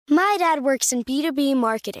My dad works in B2B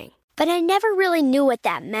marketing, but I never really knew what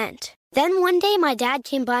that meant. Then one day my dad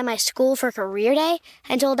came by my school for career day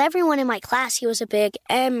and told everyone in my class he was a big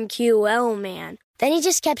MQL man. Then he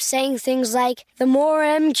just kept saying things like, the more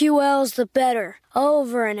MQLs, the better,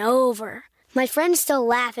 over and over. My friends still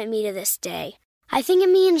laugh at me to this day. I think it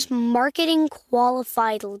means marketing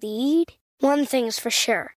qualified lead. One thing's for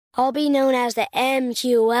sure. I'll be known as the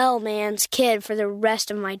MQL man's kid for the rest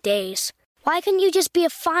of my days. Why couldn't you just be a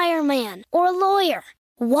fireman or a lawyer?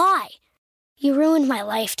 Why? You ruined my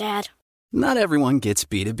life, Dad. Not everyone gets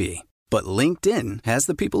B2B, but LinkedIn has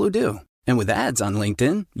the people who do. And with ads on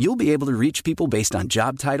LinkedIn, you'll be able to reach people based on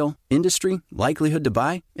job title, industry, likelihood to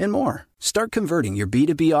buy, and more. Start converting your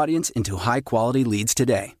B2B audience into high-quality leads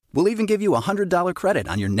today. We'll even give you a $100 credit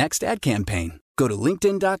on your next ad campaign. Go to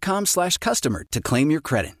linkedin.com/customer to claim your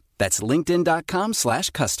credit. That's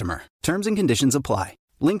linkedin.com/customer. Terms and conditions apply.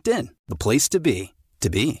 LinkedIn, the place to be,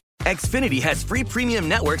 to be. Xfinity has free premium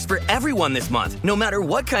networks for everyone this month, no matter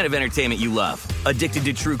what kind of entertainment you love. Addicted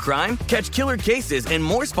to true crime? Catch killer cases and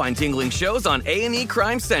more spine-tingling shows on A&E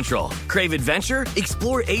Crime Central. Crave adventure?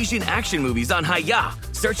 Explore Asian action movies on Hi-YAH.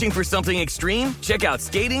 Searching for something extreme? Check out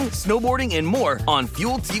skating, snowboarding, and more on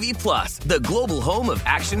Fuel TV Plus, the global home of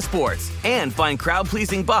action sports. And find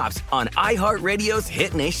crowd-pleasing bops on iHeartRadio's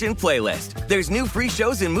Hit Nation playlist. There's new free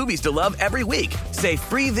shows and movies to love every week. Say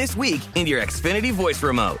free this week in your Xfinity voice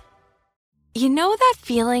remote. You know that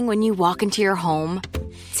feeling when you walk into your home,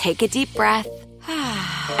 take a deep breath,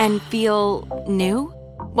 and feel new?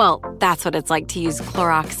 Well, that's what it's like to use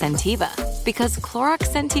Clorox Scentiva. Because Clorox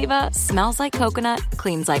Scentiva smells like coconut,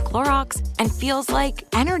 cleans like Clorox, and feels like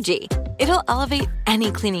energy. It'll elevate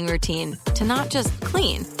any cleaning routine to not just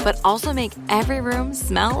clean, but also make every room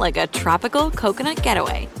smell like a tropical coconut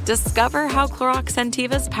getaway. Discover how Clorox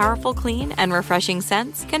Scentiva's powerful clean and refreshing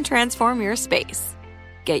scents can transform your space.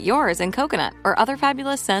 Get yours in coconut or other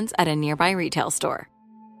fabulous scents at a nearby retail store.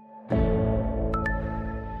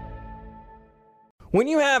 When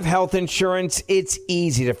you have health insurance, it's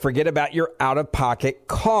easy to forget about your out-of-pocket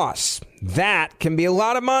costs. That can be a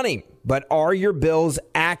lot of money, but are your bills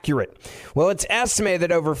accurate? Well, it's estimated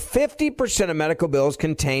that over 50% of medical bills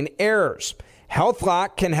contain errors.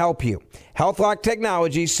 HealthLock can help you. HealthLock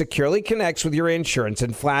technology securely connects with your insurance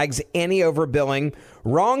and flags any overbilling,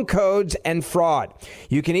 wrong codes, and fraud.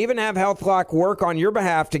 You can even have HealthLock work on your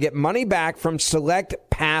behalf to get money back from select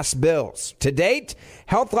past bills. To date,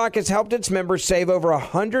 HealthLock has helped its members save over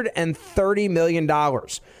 $130 million.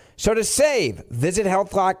 So to save, visit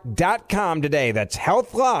healthlock.com today. That's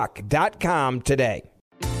healthlock.com today.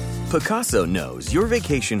 Pacaso knows your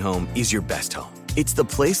vacation home is your best home. It's the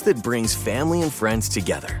place that brings family and friends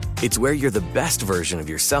together. It's where you're the best version of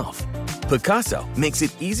yourself. Pacaso makes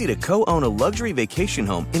it easy to co-own a luxury vacation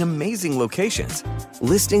home in amazing locations.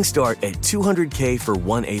 Listings start at $200K for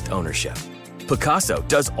 1/8 ownership. Pacaso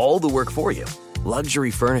does all the work for you.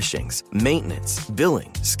 Luxury furnishings, maintenance,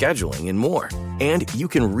 billing, scheduling, and more. And you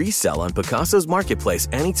can resell on Pacaso's marketplace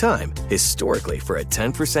anytime, historically for a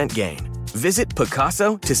 10% gain. Visit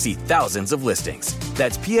Pacaso to see thousands of listings.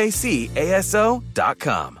 That's PACASO.com.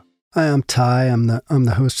 Hi, I'm Ty. I'm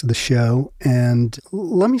the host of the show. And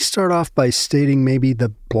let me start off by stating maybe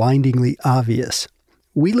the blindingly obvious.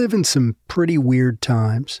 We live in some pretty weird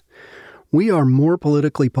times. We are more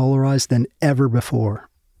politically polarized than ever before.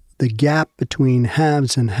 The gap between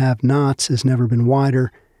haves and have-nots has never been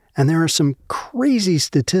wider. And there are some crazy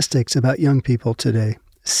statistics about young people today.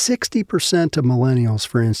 60% of millennials,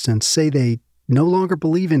 for instance, say they no longer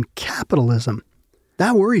believe in capitalism.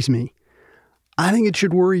 That worries me. I think it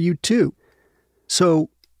should worry you too.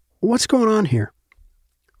 So, what's going on here?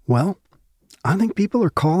 Well, I think people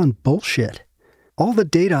are calling bullshit. All the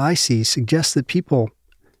data I see suggests that people,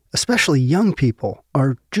 especially young people,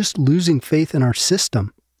 are just losing faith in our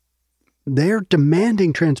system. They're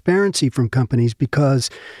demanding transparency from companies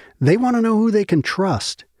because they want to know who they can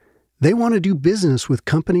trust. They want to do business with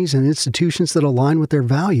companies and institutions that align with their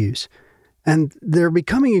values. And they're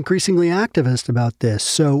becoming increasingly activist about this.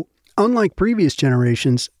 So, unlike previous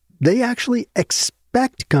generations, they actually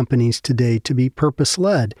expect companies today to be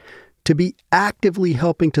purpose-led, to be actively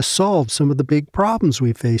helping to solve some of the big problems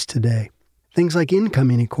we face today. Things like income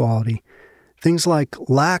inequality, things like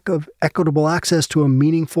lack of equitable access to a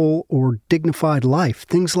meaningful or dignified life,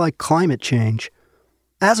 things like climate change.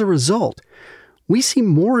 As a result, we see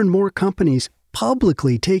more and more companies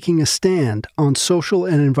publicly taking a stand on social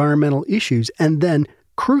and environmental issues and then,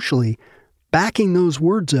 crucially, backing those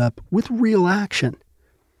words up with real action.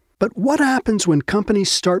 But what happens when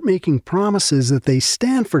companies start making promises that they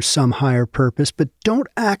stand for some higher purpose but don't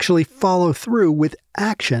actually follow through with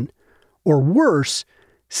action? Or worse,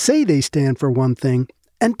 say they stand for one thing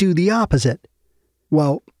and do the opposite.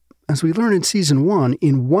 Well, as we learn in Season 1,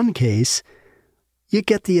 in one case, you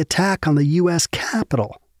get the attack on the U.S.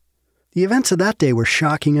 Capitol. The events of that day were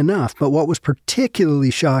shocking enough, but what was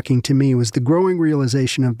particularly shocking to me was the growing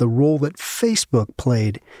realization of the role that Facebook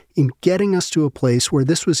played in getting us to a place where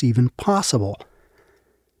this was even possible.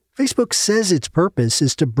 Facebook says its purpose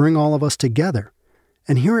is to bring all of us together,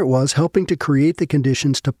 and here it was helping to create the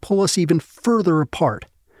conditions to pull us even further apart.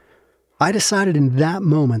 I decided in that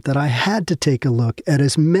moment that I had to take a look at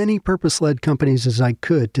as many purpose-led companies as I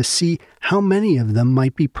could to see how many of them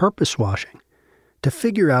might be purpose washing, to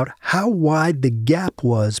figure out how wide the gap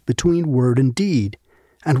was between word and deed,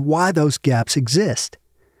 and why those gaps exist.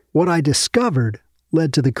 What I discovered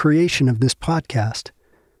led to the creation of this podcast.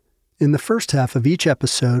 In the first half of each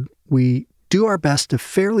episode, we do our best to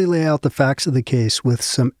fairly lay out the facts of the case with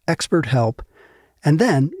some expert help, and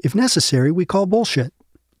then, if necessary, we call bullshit.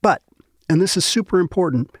 But, and this is super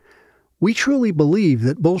important, we truly believe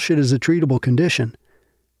that bullshit is a treatable condition.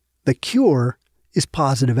 The cure is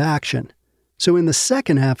positive action. So in the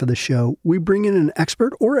second half of the show, we bring in an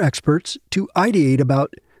expert or experts to ideate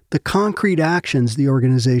about the concrete actions the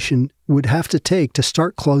organization would have to take to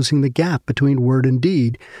start closing the gap between word and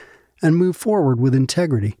deed and move forward with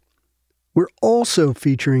integrity. We're also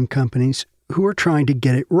featuring companies who are trying to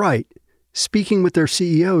get it right, speaking with their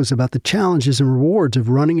CEOs about the challenges and rewards of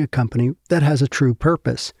running a company that has a true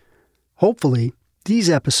purpose. Hopefully, these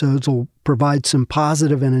episodes will provide some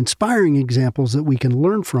positive and inspiring examples that we can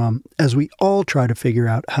learn from as we all try to figure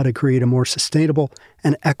out how to create a more sustainable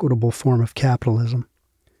and equitable form of capitalism.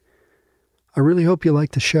 I really hope you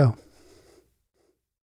like the show.